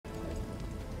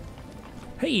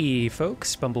Hey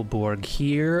folks, Bumbleborg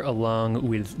here, along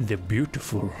with the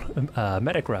beautiful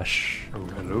Medic Rush. Oh,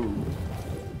 hello.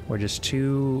 We're just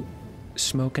two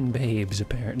smoking babes,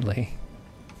 apparently.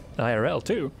 IRL,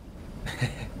 too.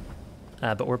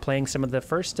 But we're playing some of the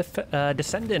first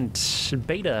Descendant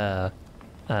beta,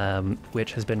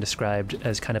 which has been described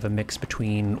as kind of a mix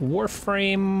between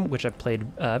Warframe, which I've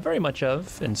played very much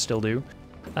of, and still do,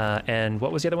 and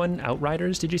what was the other one?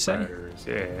 Outriders, did you say? Outriders,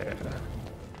 yeah.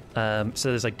 So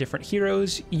there's like different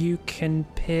heroes you can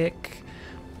pick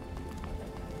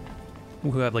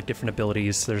who have like different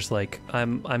abilities. There's like,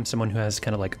 I'm someone who has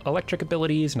kind of like electric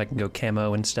abilities and I can go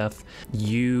camo and stuff.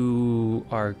 You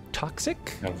are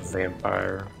toxic? I'm a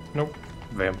vampire. Nope.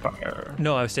 Vampire.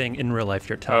 No, I was saying in real life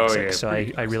you're toxic, oh, yeah, so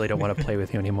I really don't want to play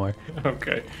with you anymore.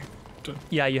 Okay.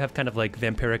 Yeah, you have kind of like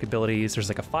vampiric abilities. There's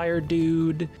like a fire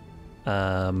dude.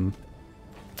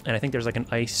 And I think there's like an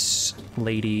ice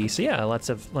lady. So yeah, lots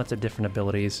of different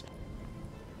abilities.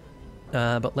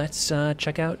 But let's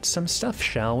check out some stuff,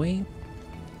 shall we?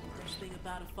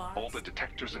 All the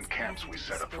detectors and camps we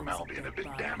set up from Albion have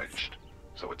been damaged,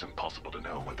 so it's impossible to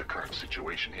know what the current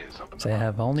situation is up in the They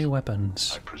have all new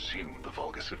weapons. I presume the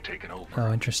Vulgus have taken over.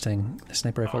 Oh, interesting. The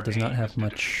sniper rifle does not have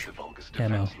much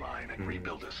ammo.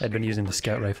 I'd been using the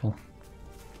scout rifle.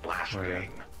 Last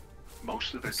thing.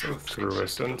 Most of the troops threw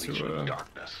us into a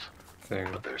darkness, thing.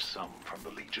 but there's some from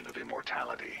the Legion of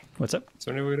Immortality. What's up? Is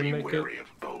there any way to Be make wary it? of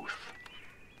both.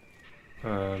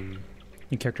 Your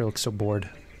character looks so bored.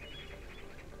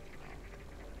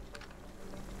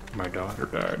 My daughter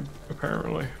died,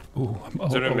 apparently. Ooh,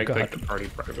 Is there to make God. like the party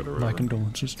private or whatever? My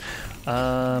condolences.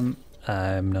 I'm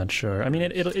not sure. I mean,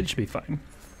 it should be fine.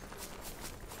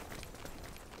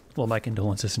 Well, my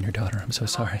condolences and your daughter. I'm so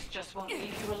sorry.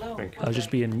 Thank you. I was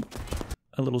just being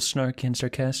a little snarky and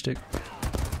sarcastic.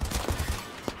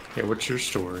 Yeah, what's your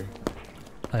story?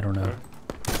 I don't know.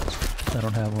 I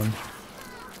don't have one.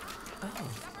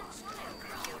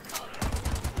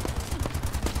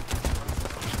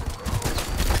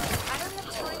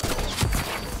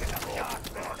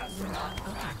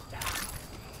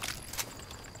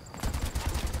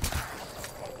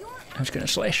 I was gonna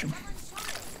slash him.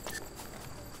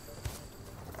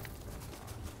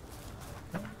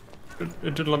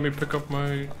 It did let me pick up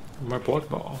my blood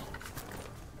ball.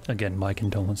 Again, my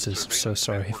condolences. I'm so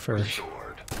sorry for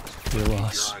your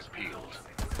loss.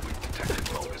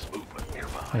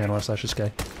 Hang on, I wanna slash this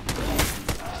guy.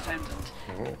 Descendant,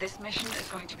 this mission is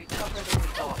going to be tougher than we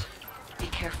thought. Be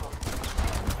careful.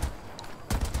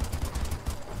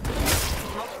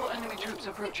 Multiple enemy troops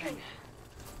approaching.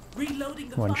 Reloading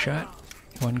the One fire. shot,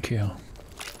 one kill.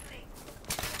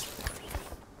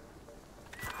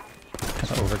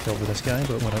 Kinda overkill with this guy,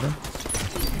 but whatever.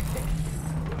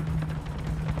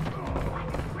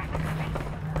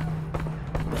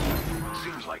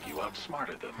 Seems like you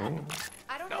outsmarted them.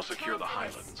 Now secure the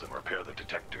Highlands and repair the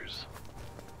detectors.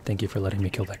 Thank you for letting me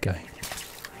kill that guy.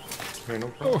 Hey, no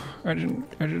problem. Oh, I didn't.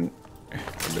 I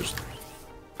missed.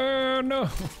 No.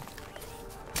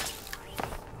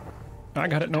 I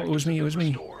got it. No, it was me. It was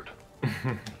me.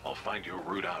 I'll find your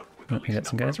route out with Oh, the we least got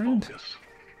some number guys of around. focus.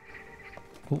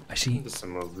 Oh, I see. There's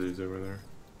some of these over there.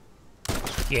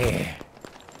 Yeah.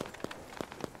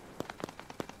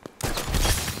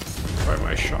 Try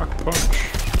my shock punch.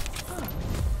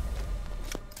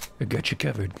 I got you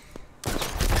covered.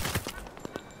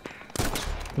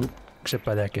 Oop, except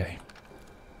by that guy.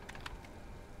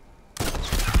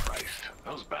 Christ,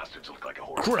 those bastards look like a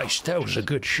horse. Christ, that was a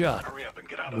good shot. Hurry up and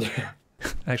get out of there.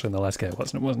 Actually, the last guy it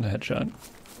wasn't a headshot.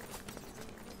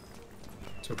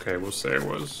 It's okay, we'll say it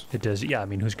was. It does. Yeah, I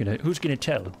mean, who's gonna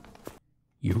tell?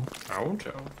 You? I won't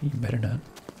tell. You better not.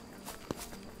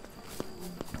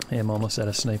 I am almost out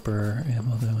of sniper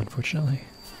ammo, though, unfortunately.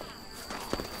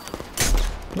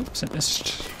 Oops, I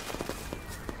missed.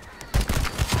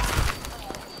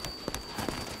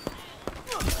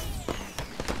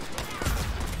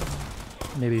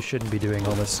 Maybe you shouldn't be doing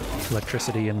all this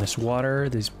electricity in this water,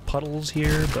 these puddles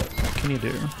here, but what can you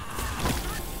do?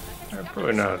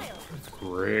 Probably not a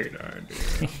great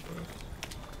idea.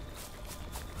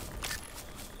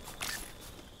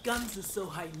 Guns are so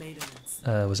high maintenance.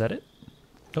 Was that it?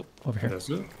 Oh, over here. That's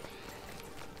it.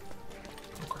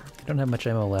 I don't have much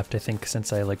ammo left, I think,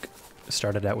 since I, like,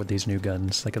 started out with these new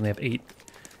guns. Like, I only have 8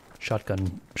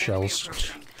 shotgun shells.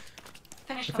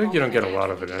 I think you don't get a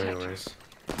lot of it anyways.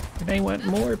 And I want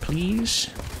more, please.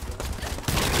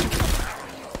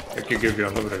 I could give you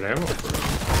unlimited ammo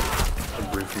for a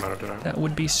brief amount of time. That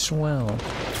would be swell.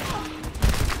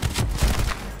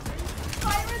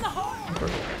 Fire in the hole!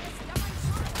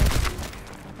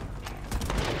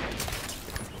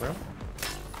 Well,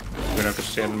 gonna have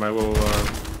to stand in my little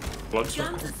blood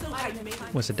circle. Guns are so high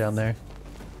maintenance. Was it down there?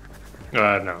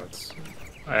 No, it's.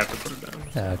 I have to put it down.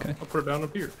 Ah, okay. I'll put it down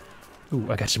up here.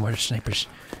 Ooh, I got some more sniper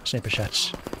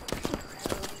shots.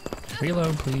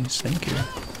 Reload, please. Thank you.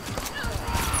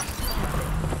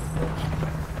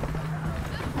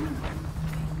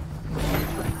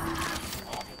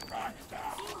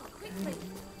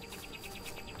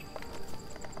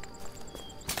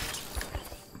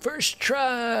 First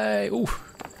try. Ooh.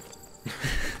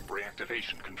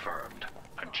 Reactivation confirmed.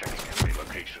 I'm checking every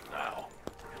location now.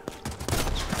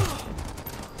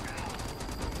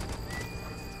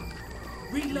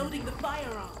 Reloading the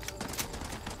firearm.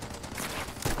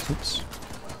 Oops.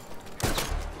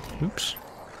 Oops.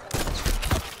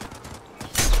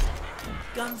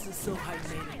 Guns are so high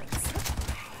maintenance.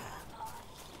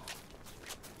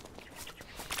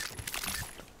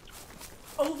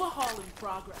 Overhaul in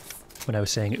progress. When I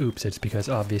was saying oops, it's because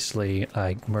obviously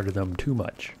I murdered them too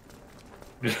much.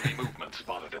 Enemy movement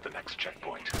spotted at the next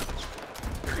checkpoint.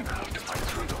 You're gonna have to fight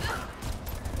through them.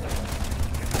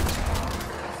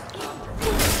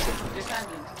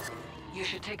 Descendant, you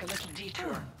should take a little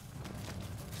detour.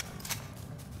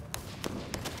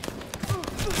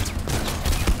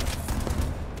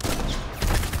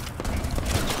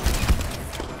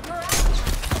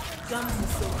 Guns are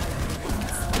so high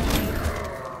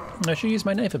maintenance. I should use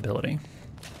my knife ability.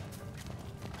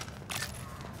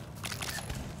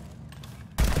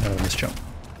 Oh, this jump.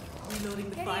 Reloading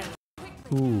the fire.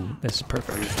 Ooh, this is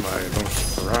perfect. Use my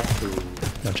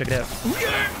Nosferatu. Now check it out.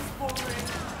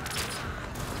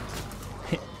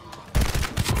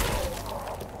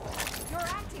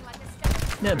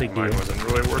 No big deal. Mine wasn't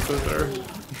really worth it there.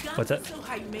 What's that? So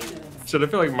high maintenance. So I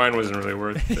feel like mine wasn't really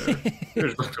worth it there.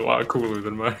 Yours looked a lot cooler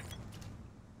than mine.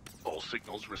 All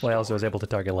signals restored. Well, I also was able to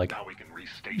target like Now we can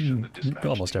restation the dispatch.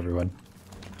 almost everyone.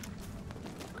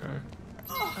 Okay.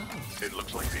 It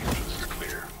looks like the entrance is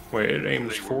clear. Wait, it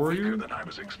aims They were for weaker you? than I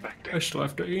was expecting. I still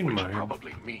have to aim Which mine.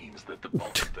 probably means that the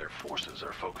bulk of their forces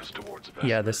are focused towards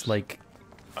Yeah, this Vespers. like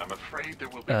I'm afraid there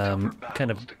will be tougher kind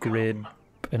battles of to come. grid,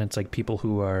 and it's like people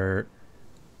who are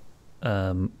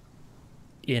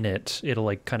in it. It'll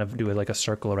like kind of do like a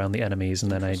circle around the enemies,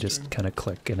 and then I just kind of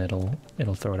click, and it'll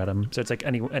throw it at them. So it's like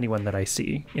anyone that I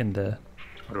see in the.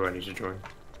 What do I need to join?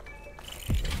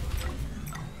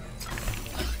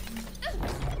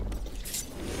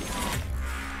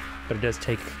 But it does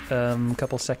take a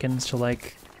couple seconds to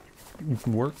like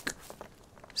work,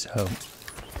 so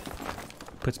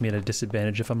puts me at a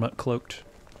disadvantage if I'm not cloaked.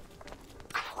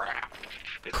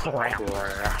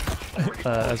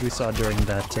 As we saw during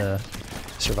that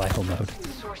survival mode.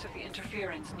 Source of the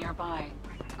interference nearby.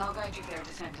 I'll guide you there,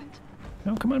 Descendant.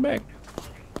 Oh, come on back.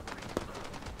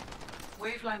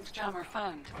 Wavelength jammer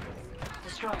found.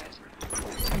 Destroy it.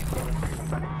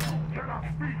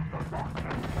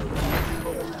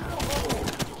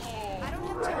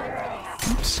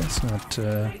 Oops, that's not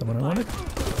the one I wanted.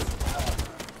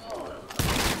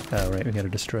 Oh, right, we gotta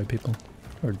destroy people.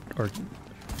 Or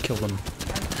kill them.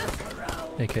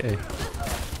 AKA.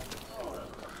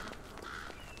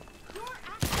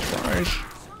 Nice.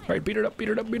 Alright, beat it up, beat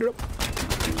it up, beat it up.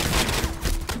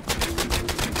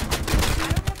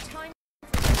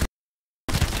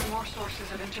 More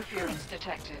sources of interference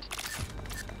detected.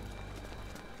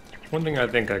 One thing I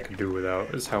think I could do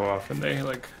without is how often they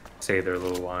like say their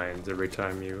little lines every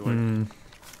time you like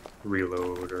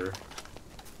reload or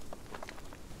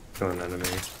kill an enemy.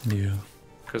 Yeah.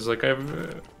 Because like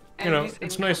I've, you know,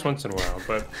 it's nice once in a while,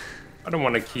 but I don't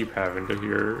want to keep having to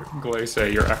hear Glay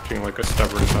say you're acting like a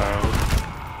stubborn child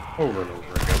over and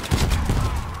over again.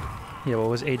 Yeah, what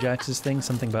was Ajax's thing?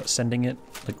 Something about sending it?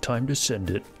 Like, time to send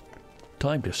it.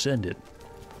 Time to send it.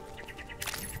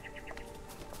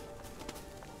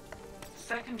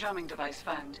 Second jamming device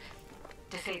found.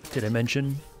 Disabled. Did I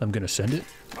mention I'm gonna send it?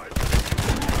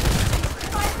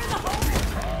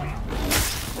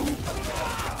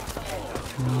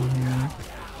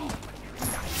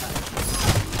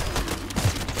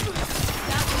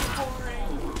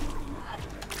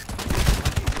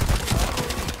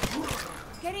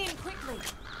 Get in quickly.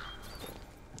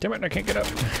 Damn it, I can't get up.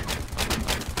 Guns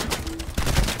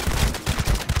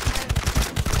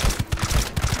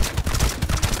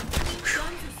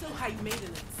are so high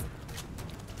maintenance.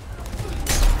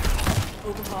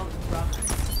 Overhaul in progress.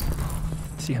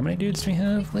 See how many dudes we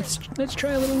have? Let's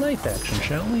try a little knife action,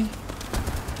 shall we?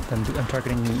 I'm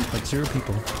targeting like 0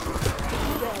 people.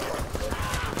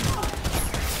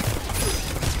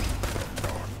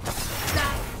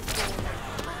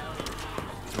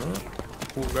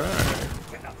 Cool guy.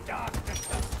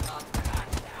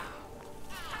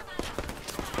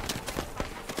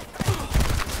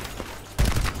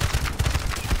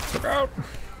 Look out!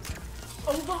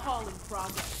 Overhaul in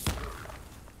progress.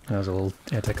 That was a little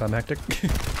anticlimactic.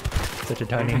 such a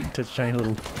tiny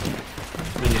little.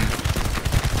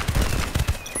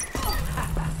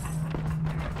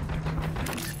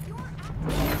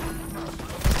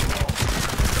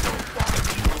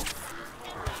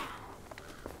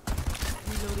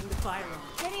 Reloading the firearm.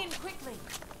 Get in quickly.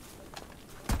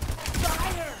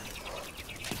 Fire!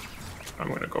 I'm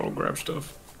gonna go grab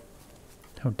stuff.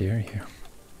 How dare you?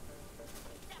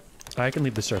 I can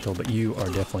leave the circle, but you are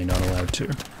definitely not allowed to.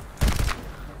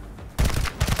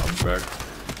 I'm back.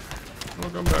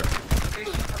 Look, I'm back.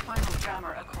 Location for final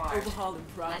jammer acquired. Overhaul in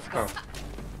progress. Oh,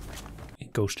 He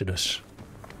ghosted us.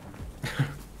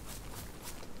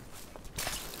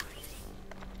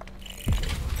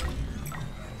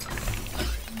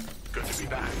 Good to be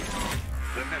back.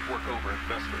 The network over at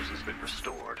Vespers has been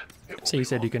restored. So you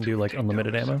said you can do like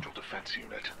unlimited ammo? Defense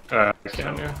unit. I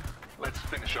can, yeah. Let's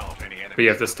finish off any enemies. But you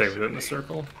have to stay within the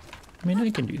circle. I mean, I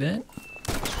can do that.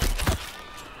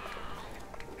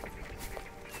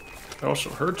 It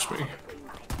also hurts me.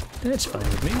 That's fine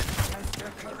with me.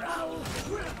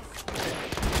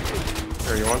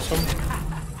 Here, you want some?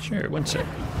 Sure, one sec.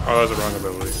 Oh, that was the wrong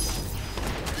ability.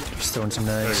 Just throwing some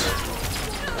There you knives. go.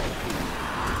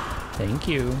 Thank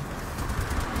you.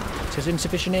 It says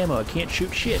insufficient ammo. I can't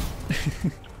shoot shit.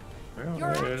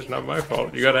 Well, it's not my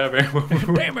fault. You gotta have ammo.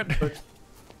 Damn it!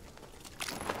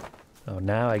 Oh,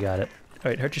 now I got it.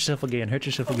 Alright, hurt yourself again. Hurt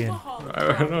yourself again.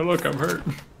 No, look, I'm hurt.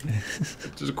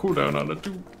 There's a cooldown on it,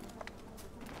 too.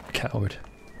 Coward.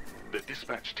 The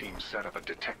dispatch team set up a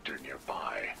detector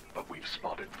nearby, but we've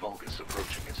spotted Vulgus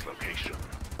approaching its location.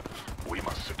 We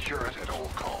must secure it at all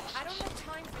costs. I don't have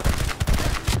time for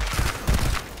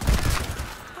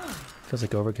Feels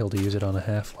like overkill to use it on a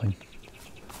halfling.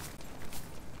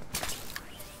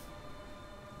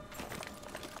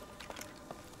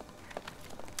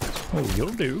 Oh,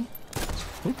 you'll do.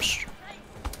 Oops.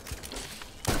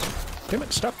 Damn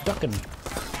it, stop ducking.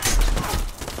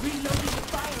 Reloading the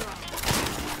firearm.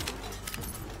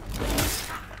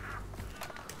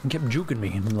 He kept juking me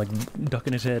and like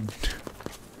ducking his head.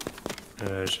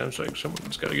 Sounds like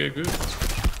someone's gotta get good.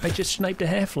 I just sniped a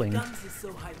halfling. Guns is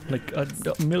so high. Like a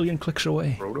million clicks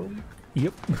away. Roto?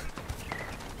 Yep.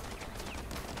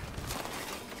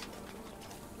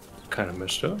 Kinda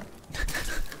messed up.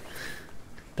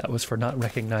 That was for not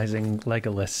recognizing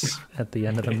Legolas at the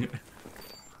end of the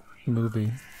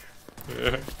movie.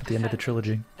 Yeah. At the end of the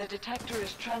trilogy. The detector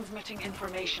is transmitting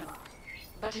information,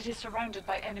 but it is surrounded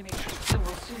by enemy troops and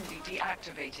will soon be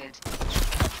deactivated.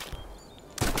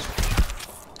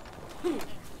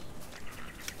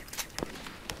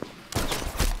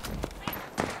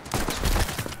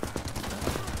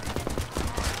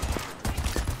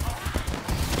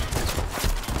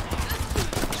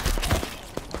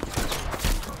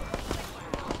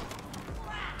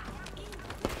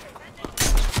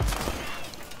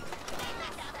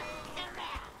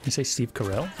 You say Steve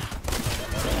Carell?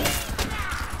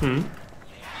 Hmm?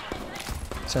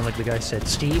 Sound like the guy said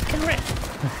Steve Carell.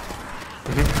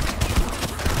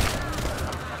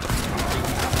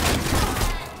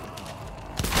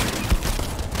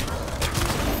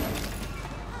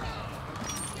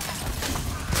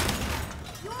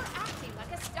 You're acting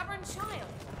like a stubborn child.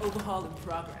 Overhaul in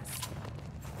progress.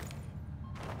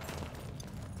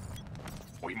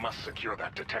 We must secure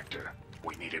that detector.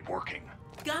 We need it working.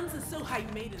 Guns are so high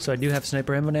maintenance. So I do have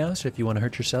sniper ammo now, so if you want to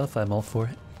hurt yourself, I'm all for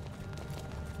it.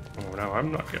 Oh, no,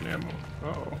 I'm not getting ammo.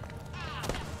 Oh.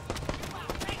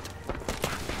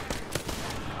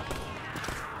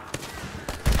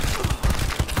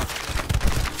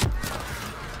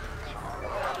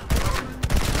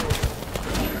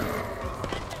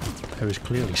 I was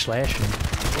clearly slashing.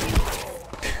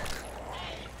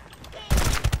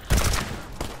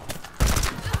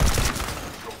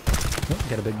 Oh,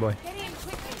 got a big boy. Get in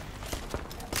quickly.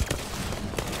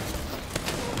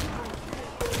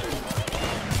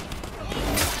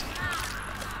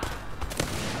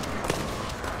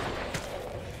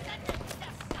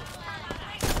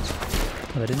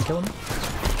 Oh, that didn't kill him?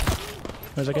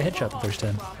 That was like a headshot the first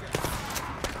time.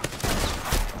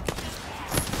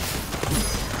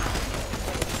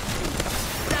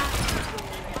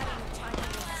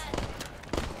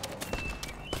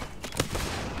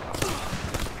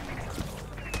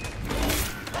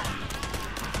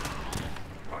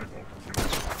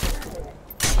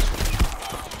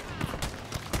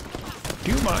 Do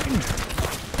you mind?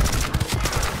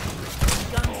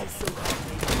 Guns are so high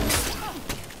maintenance.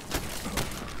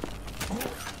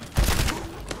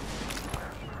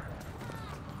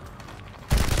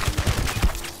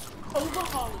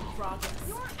 Overhaul in progress.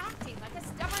 You're acting like a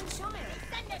stubborn child.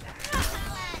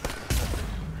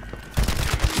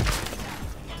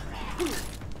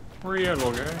 Where are you at,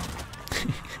 little guy?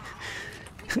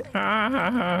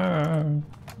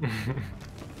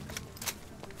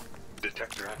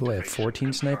 Detector Oh, I have activation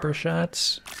 14 sniper confirmed.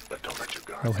 shots. But don't let your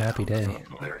guards Oh, happy down. day.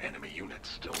 There are enemy units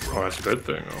still Oh, roaming. that's a good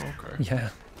thing. Oh, okay. Yeah.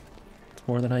 It's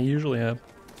more than I usually have.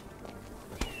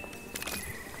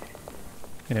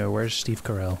 You know, where's Steve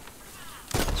Carell?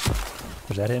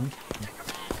 Was that him?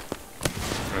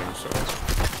 And so,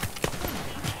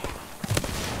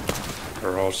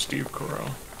 they're all Steve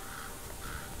Carell.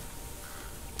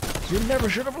 You never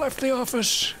should have left the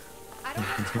office. I don't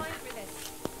have time for this.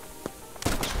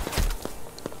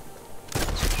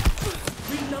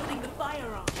 Reloading the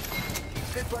firearm.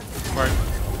 Good work. Right.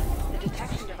 The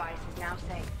detection device is now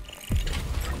safe.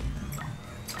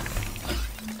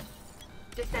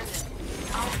 Descendant,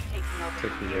 I'll be taking over.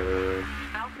 Take the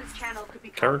Alpha's channel could be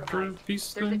character compromised.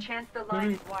 piece There's a thing. chance the line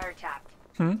maybe? is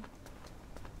wiretapped.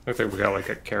 I think we got like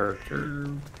a character.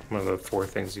 One of the 4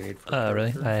 things you need for.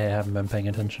 Really? character. I haven't been paying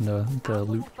attention to the Alpha loot.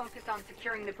 will focus on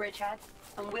securing the bridgehead,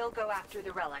 and we'll go after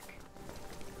the relic.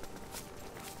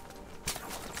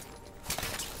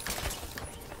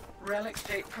 Relics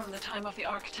date from the time of the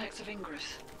architects of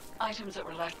Ingress. Items that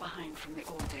were left behind from the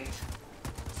old days.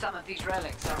 Some of these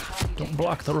relics are highly Don't dangerous.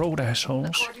 block the road, assholes.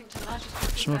 According to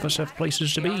magistrates, Some of us have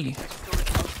places to the be. architects stored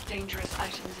the most dangerous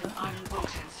items in iron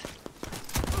boxes.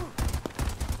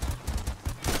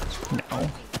 No. A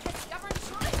stubborn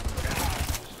child.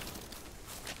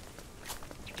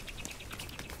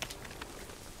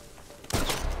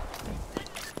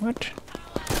 What?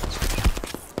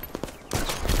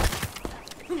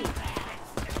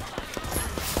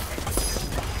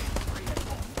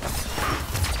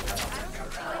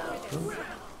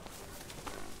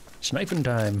 Sniping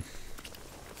time.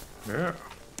 Yeah.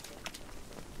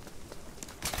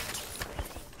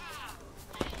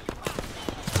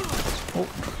 Oh,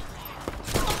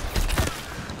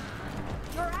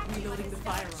 You're acting like Reloading a the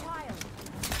stubborn firearm. child.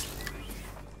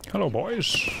 hello,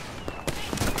 boys.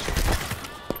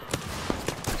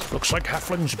 Looks like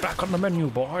Halfling's back on the menu,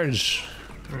 boys.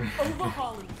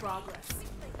 Overhaul in progress.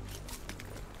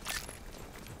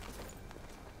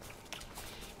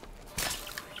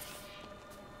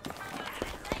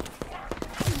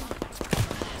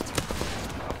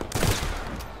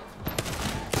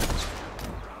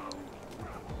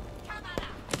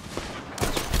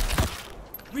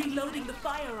 Reloading the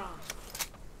firearm.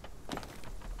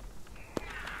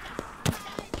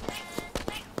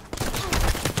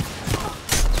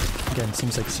 Again,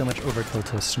 seems like so much overkill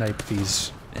to snipe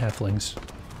these halflings.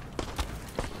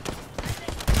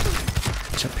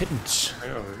 It's a pittance. I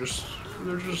know,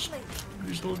 they're just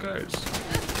these little guys.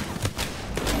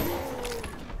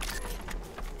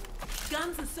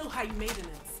 Guns are so high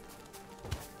maintenance.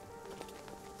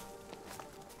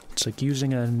 It's like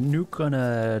using a nuke on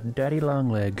a daddy long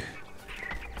leg.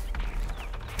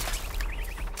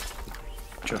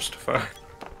 Justified.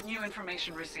 New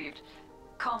information received.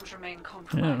 Comms remain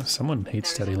compromised. Yeah, someone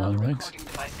hates There is daddy another long legs. recording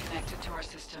device connected to our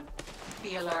system.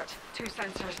 Be alert. 2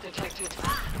 sensors detected.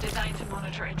 Designed to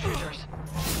monitor intruders.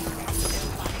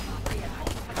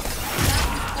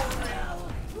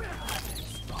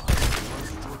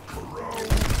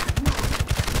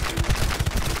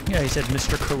 Yeah, he said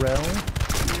Mr. Carell,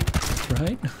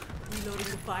 right?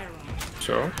 Reloading the firearm.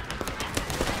 So?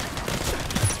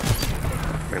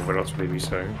 I mean, what else would he be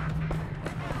saying?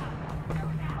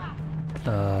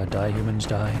 Die humans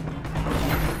die.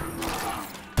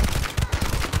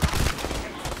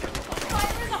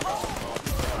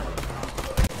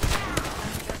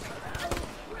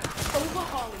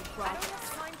 Overhaul in I don't progress.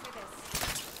 have time for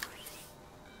this.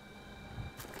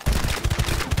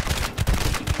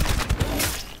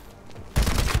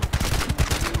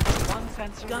 One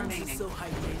sensor Guns are remaining. so high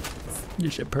maintenance.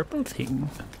 There's a purple thing,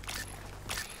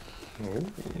 Oh.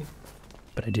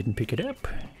 but I didn't pick it up.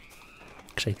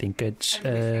 Because I think it's,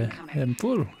 Enemies incoming.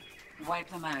 full. Wipe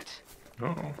them out.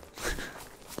 Oh.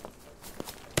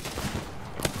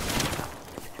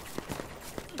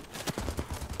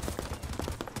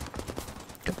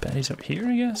 Got baddies up here,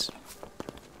 I guess?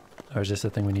 Or is this the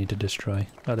thing we need to destroy?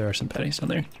 Oh, there are some baddies down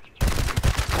there.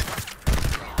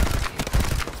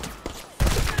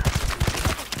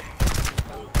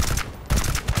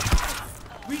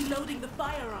 Reloading the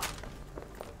firearm.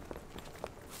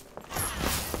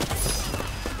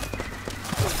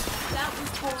 That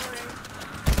was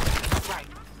boring. Right.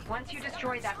 Once you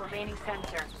destroy that remaining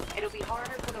sensor, it'll be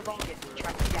harder for the locust to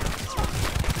track you down.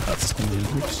 That's the new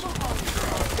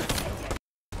groups.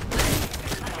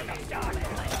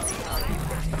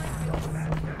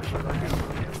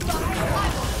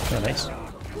 Oh, nice.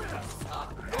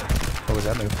 What was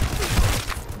that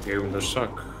move? Gave him the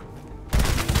suck.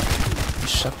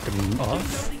 suck them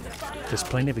off this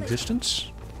plane of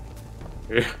existence?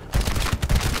 Yeah.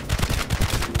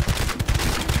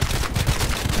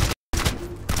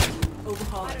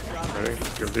 Overhauling progress. Ready?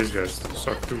 Give these guys to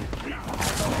suck too.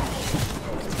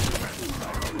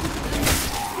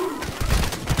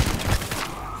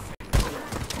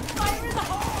 Fire in the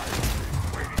hole!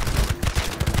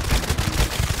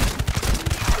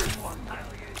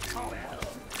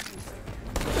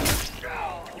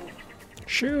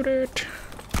 Shoot it!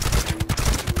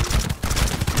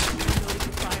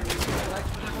 Collect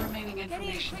whatever remaining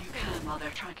information you can while they're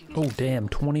tracking you. Oh damn,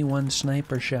 21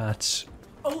 sniper shots.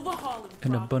 Overhauling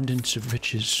An progress. abundance of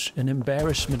riches. An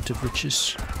embarrassment of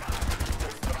riches.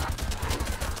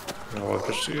 I'll let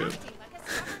you see it. Like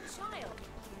a stubborn child.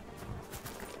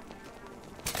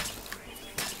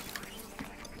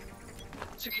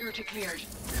 Security cleared.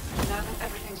 Now that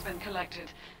everything's been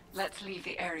collected, let's leave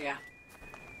the area.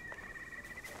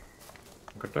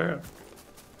 Look at that.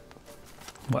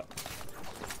 What?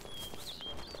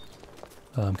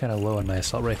 I'm kind of low on my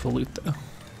assault rifle loot though.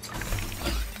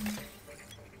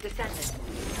 Descendant,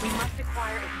 we must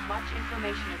acquire as much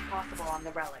information as possible on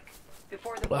the relic.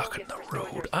 Before the Blocking gets the restored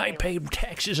road. their I surveillance. paid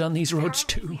taxes on these roads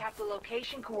Currently, we too. have the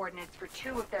location coordinates for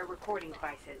 2 of their recording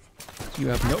devices. You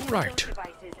have no Access right. those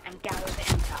devices and gather the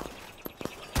intel.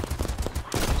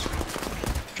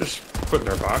 Just put in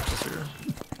their boxes here.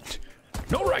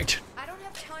 No right. I don't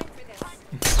have time for this.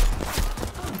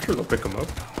 I'm sure they'll pick them up.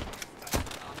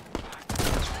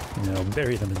 No,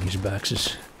 bury them in these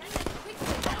boxes.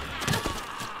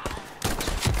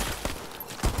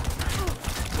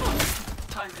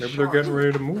 Time to Maybe they're short. getting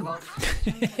ready to move.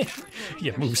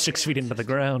 Yeah, move 6 feet into the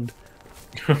ground.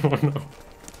 Oh no.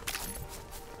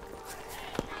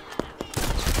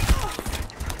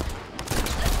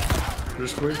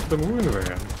 Just wait for the moving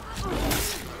van.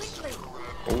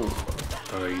 Oh,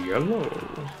 a yellow.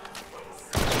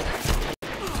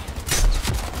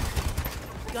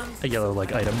 A yellow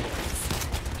like item.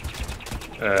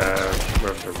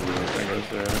 Whatever the blue thing is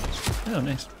there. Oh,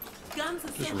 nice. Guns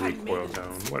and Just still high recoil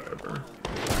maintenance. down, whatever.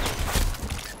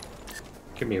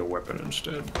 Give me a weapon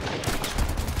instead.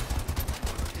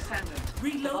 Descendant.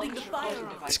 Reloading the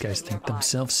firearm. These guys think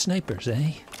themselves snipers,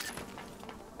 eh?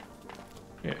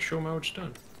 Yeah, show them how it's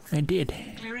done. I did.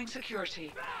 Clearing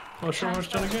security. I'll show them how it's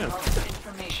done again.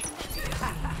 Information to be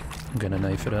I'm gonna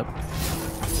knife it up.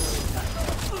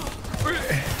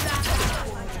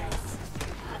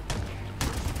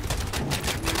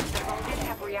 The Vulcan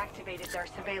have reactivated their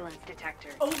surveillance detector.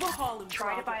 Overhauling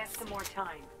Try to buy progress. us some more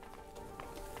time.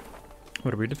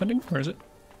 What are we defending? Where is it?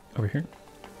 Over here?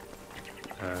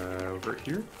 Over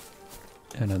here.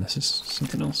 Oh no, this is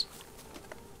something else.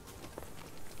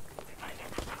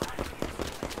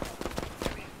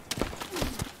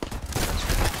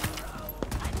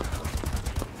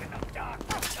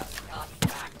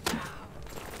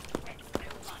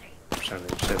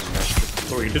 Sounded said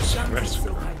master. Oh, you did say Guns and master.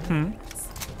 still high maintenance.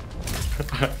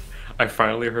 I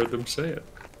finally heard them say it.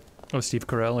 Oh, Steve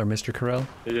Carell or Mr. Carell?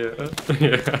 Yeah,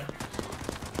 yeah.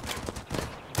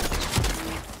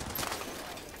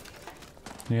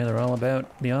 Yeah, they're all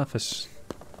about The Office.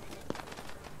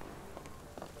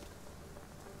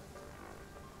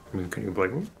 I mean, can you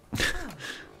blame them?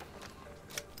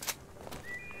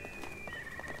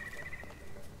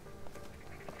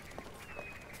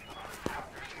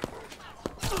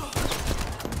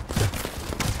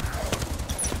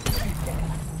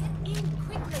 In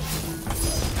quickly.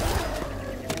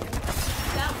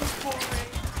 That was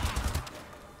boring.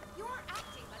 You're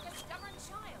acting like a stubborn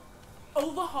child.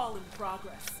 Overhauling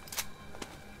progress.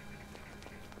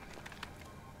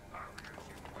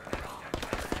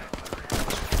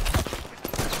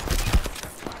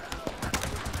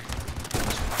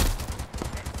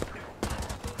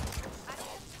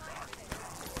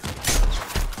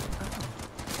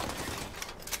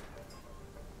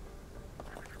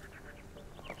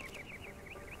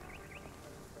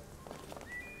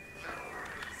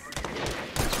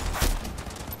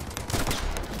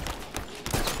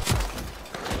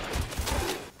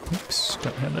 Oops,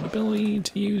 don't have that ability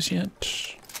to use yet.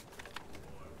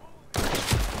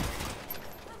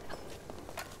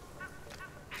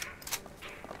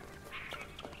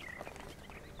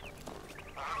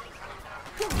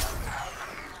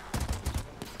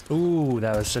 Ooh,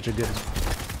 that was such a good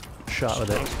shot with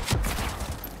it.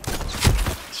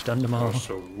 Stunned them all. Oh,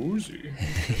 so woozy.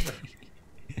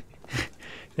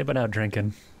 They've been out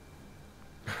drinking.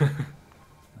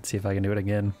 Let's see if I can do it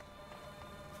again.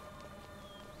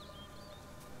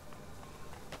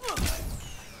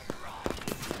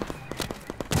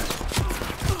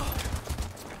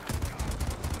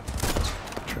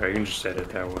 Try, you can just edit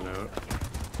that one out.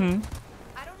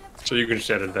 So you can just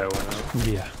edit that one out.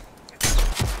 Yeah.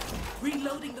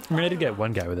 Reloading the I mean, I did get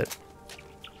one guy with it.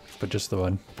 But just the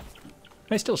one.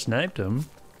 I still sniped him.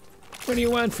 What do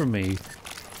you want from me?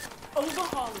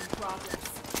 overhaul in progress.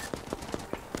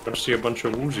 Gotta see a bunch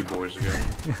of woozy boys again.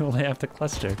 You only have to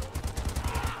cluster.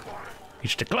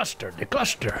 It's the cluster, the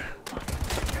cluster.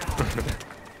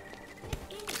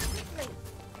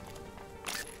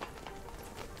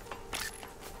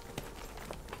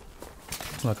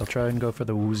 Look, I'll try and go for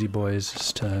the woozy boys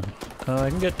this time. I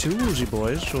can get 2 woozy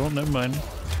boys. Well, never mind.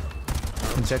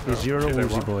 Exactly 0 okay, woozy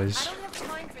well. boys. I don't have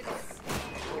time for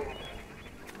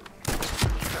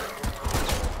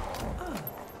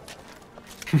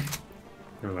this.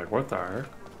 You're like, what the heck?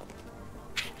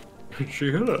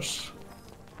 She hit us.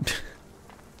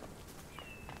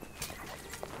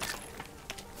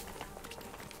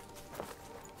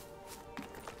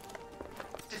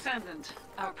 Descendant,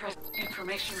 our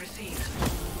information received.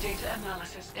 Data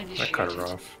analysis I initiated. cut her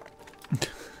off.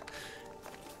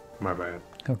 My bad.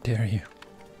 How dare you?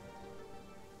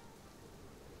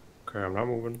 Okay, I'm not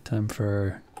moving. Time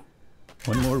for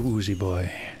one more woozy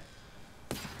boy.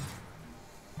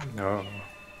 No.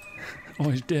 Oh,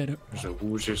 he's dead. There's a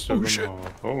woozy stuff in the hall.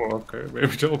 Oh, okay.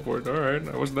 Maybe teleport. Alright,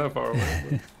 I wasn't that far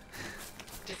away.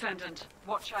 Descendant,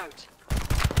 watch out.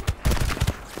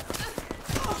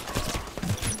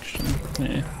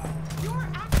 Yeah.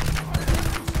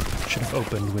 Should have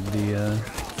opened with the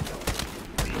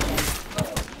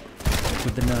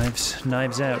knives.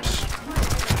 Knives out.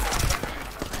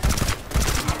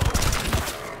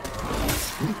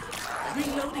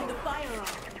 Reloading the firearm.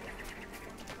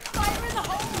 Fire in the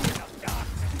hole!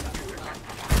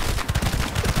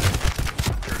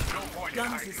 There's no point in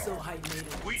Guns hiding. is so high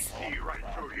maintenance. We see right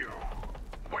through you.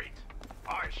 Wait,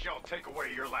 I shall take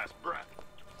away your last breath.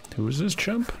 Who is this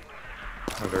chump?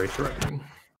 I'm very threatening.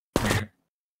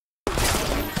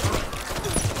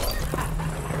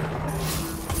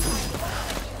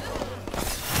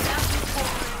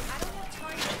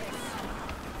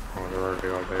 Oh, they're already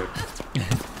all dead.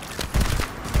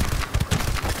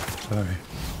 Sorry.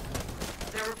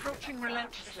 They're approaching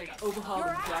relentlessly. Overhaul You're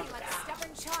in acting progress. like a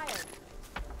stubborn child.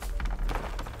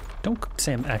 Don't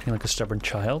say I'm acting like a stubborn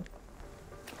child.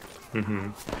 Mm-hmm.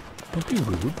 Don't be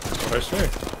rude. That's what I say.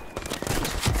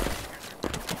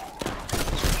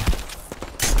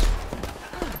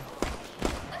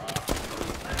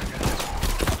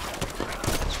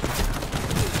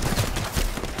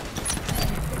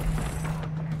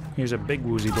 Here's a big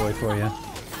woozy boy for you.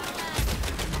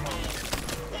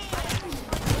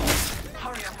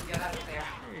 Hurry up and get out of there.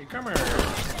 Hey, come here.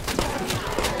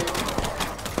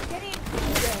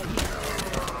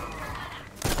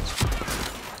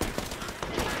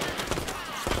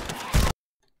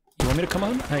 You want me to come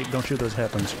on? Hey, don't shoot those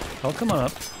happens. I'll come on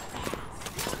up.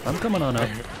 I'm coming on up.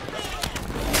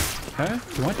 Huh?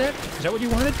 You want that? Is that what you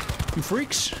wanted? You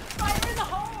freaks? Fire in the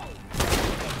hole!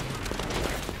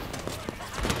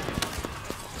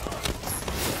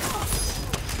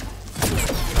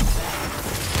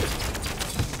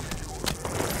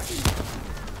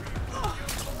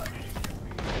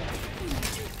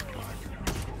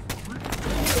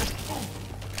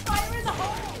 Fire in the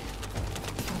hole!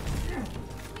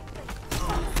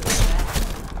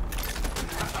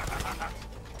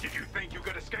 Did you think you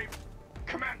could escape?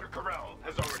 Commander Carell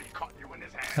has already caught you in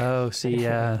his hands. Oh, see,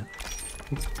 I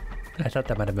thought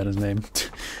that might have been his name.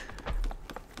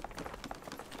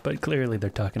 But clearly they're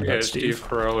talking Yeah, about Steve Steve.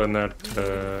 Carell in that,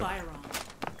 Firearm.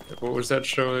 what was that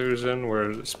show he was in?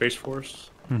 Where Space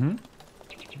Force? Mm-hmm.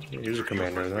 He was a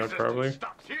commander in that, probably.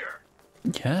 Stops here.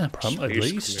 Yeah, probably at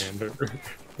Space least. Commander.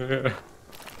 Yeah.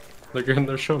 They're getting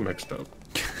their show mixed up.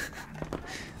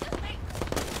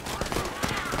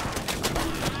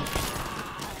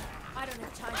 I don't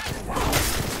have time for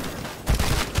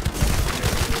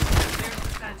There's the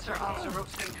sensor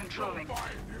Alcerope's been controlling.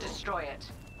 Destroy it.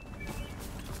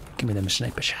 Give me them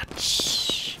sniper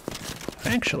shots.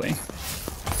 Actually,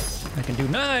 I can do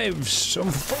knives.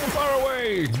 I'm far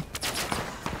away. You're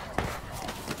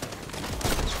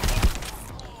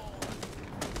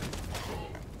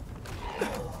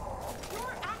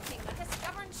acting like a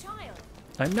stubborn child.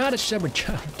 I'm not a stubborn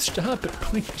child. Stop it,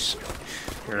 please.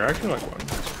 You're acting like one.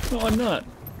 No, I'm not.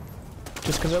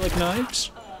 Just because I like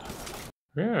knives?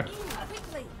 Yeah.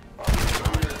 Quickly.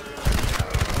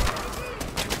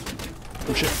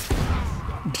 Oh shit.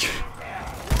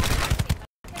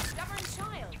 Like a stubborn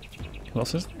child. Who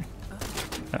else is there?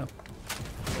 Oh.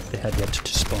 They had yet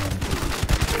to spawn.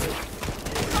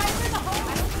 Fire in the hole. I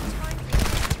don't have time for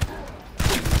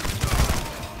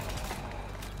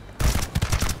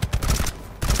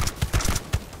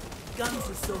this. Guns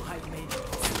is so high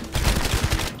maintenance.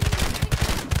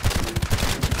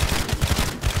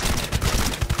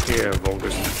 Yeah,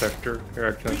 Vulgus detector. You're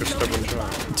acting like a stubborn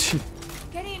child.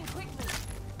 Get in quickly.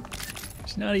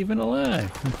 He's not even alive.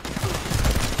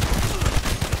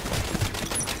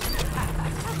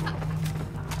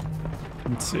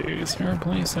 Let's see, is there a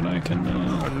place that I can,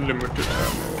 Unlimited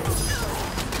ammo.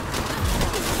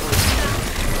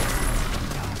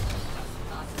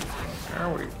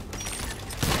 Owie.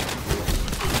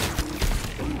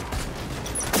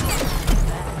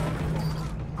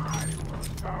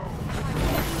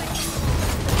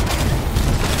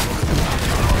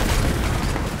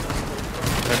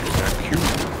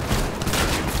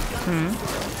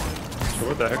 So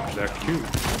what the heck is that cute?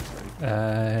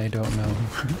 I don't know,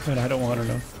 but I don't want to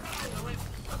know.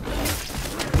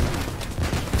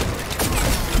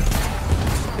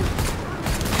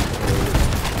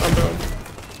 I'm done.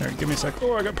 Alright, give me a sec.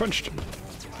 Oh, I got punched. You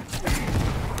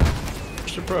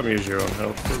should probably use your own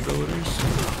health for abilities.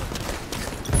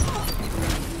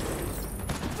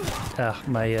 Ah,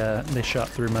 they shot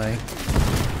through my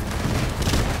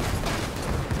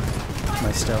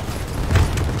stealth.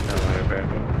 No, I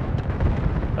abandoned.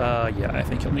 Yeah, I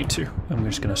think you'll need to. I'm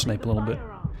just gonna snipe a little bit.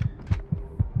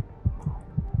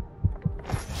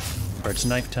 Alright, it's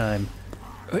knife time.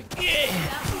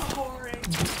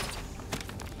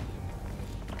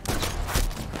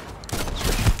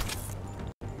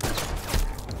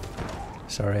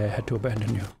 Sorry, I had to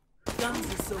abandon you. Guns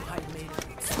are so high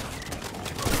maintenance.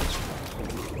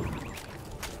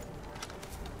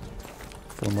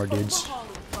 4 more dudes.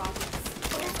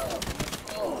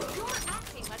 You're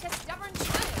acting like a stubborn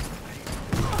child.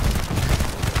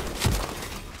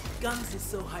 Guns are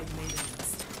so high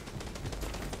maintenance.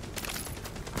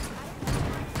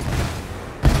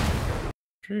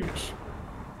 Jeez.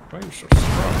 Why are you so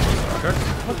strong? What the heck?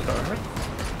 What the heck?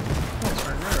 Oh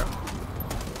my god.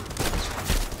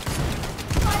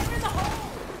 Fire in the hole!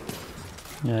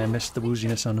 Yeah, I missed the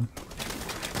wooziness on him.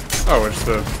 Oh, it's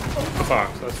the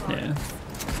box. That's fine. Yeah.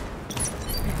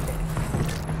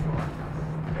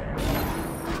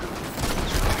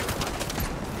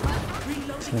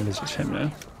 I think it's just him now.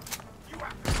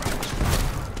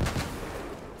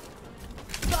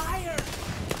 Fire!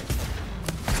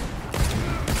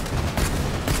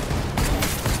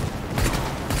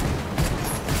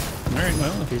 Alright,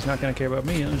 well, if he's not gonna care about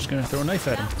me, I'm just gonna throw a knife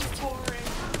at him.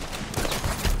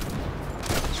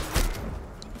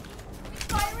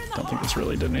 Don't think this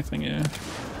really did anything, yeah.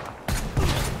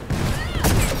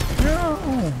 No!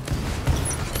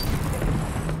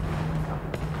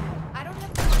 I don't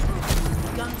have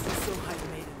Guns are so high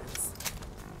maintenance.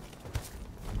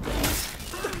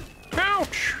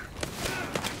 Ouch!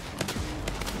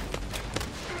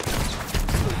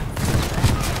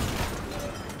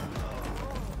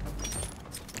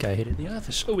 Guy hit it in the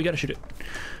office. Oh, we gotta shoot it.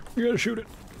 We gotta shoot it.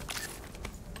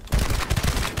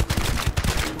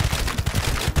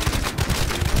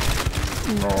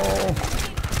 No.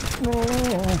 No.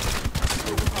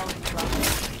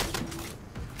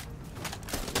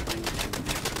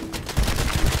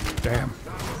 Damn.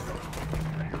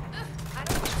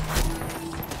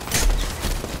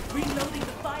 Reloading the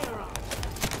firearm.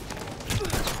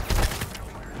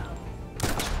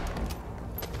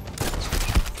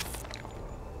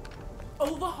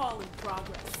 Overhaul in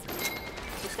progress.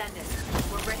 Descendant,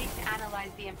 we're ready to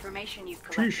analyze the information you've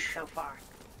collected Sheesh. so far.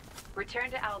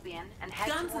 Return to Albion and head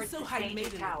Guns are towards so the high staging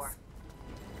maintenance. tower.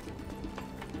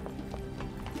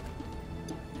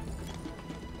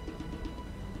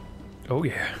 Oh,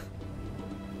 yeah.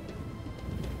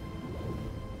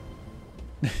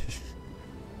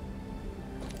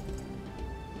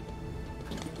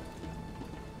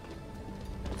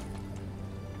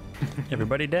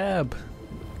 Everybody dab.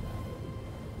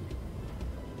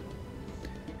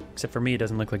 Except for me, it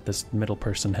doesn't look like this middle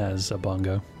person has a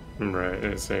bongo. Right,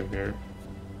 yeah, same here.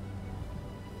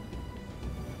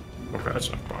 Okay, that's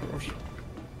not bongos.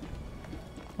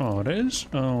 Oh, it is?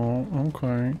 Oh,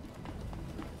 okay.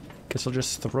 Guess I'll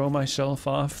just throw myself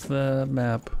off the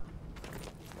map.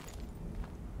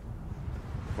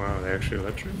 Wow, they actually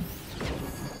let you?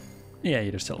 Yeah,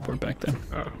 you just teleport back then.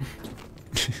 Oh.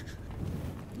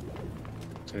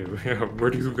 Hey, yeah,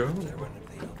 where do you go?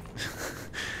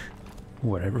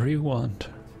 Whatever you want.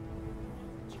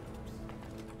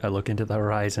 I look into the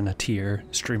horizon, a tear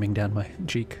streaming down my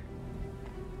cheek.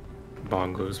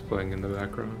 Bongos playing in the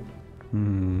background.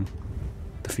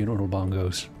 The funeral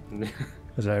bongos.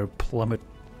 As I plummet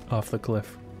off the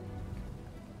cliff.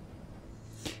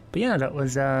 But yeah, that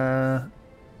was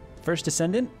first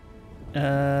Descendant.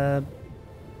 Yeah,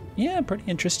 pretty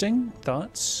interesting.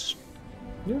 Thoughts?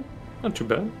 Yeah, not too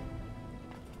bad.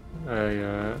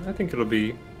 I think it'll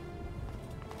be,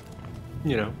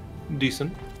 you know,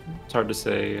 decent. It's hard to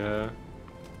say. I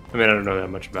mean, I don't know that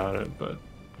much about it, but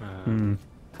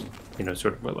you know,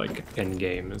 sort of what like end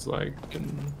game is like,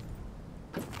 and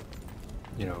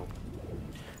you know,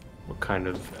 what kind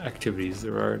of activities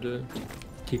there are to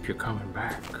keep you coming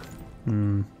back.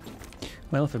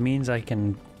 Well, if it means I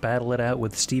can battle it out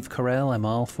with Steve Carell, I'm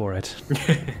all for it.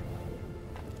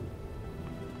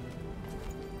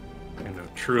 You know,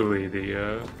 truly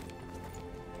the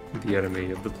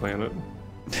enemy of the planet.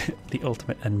 The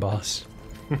ultimate end boss.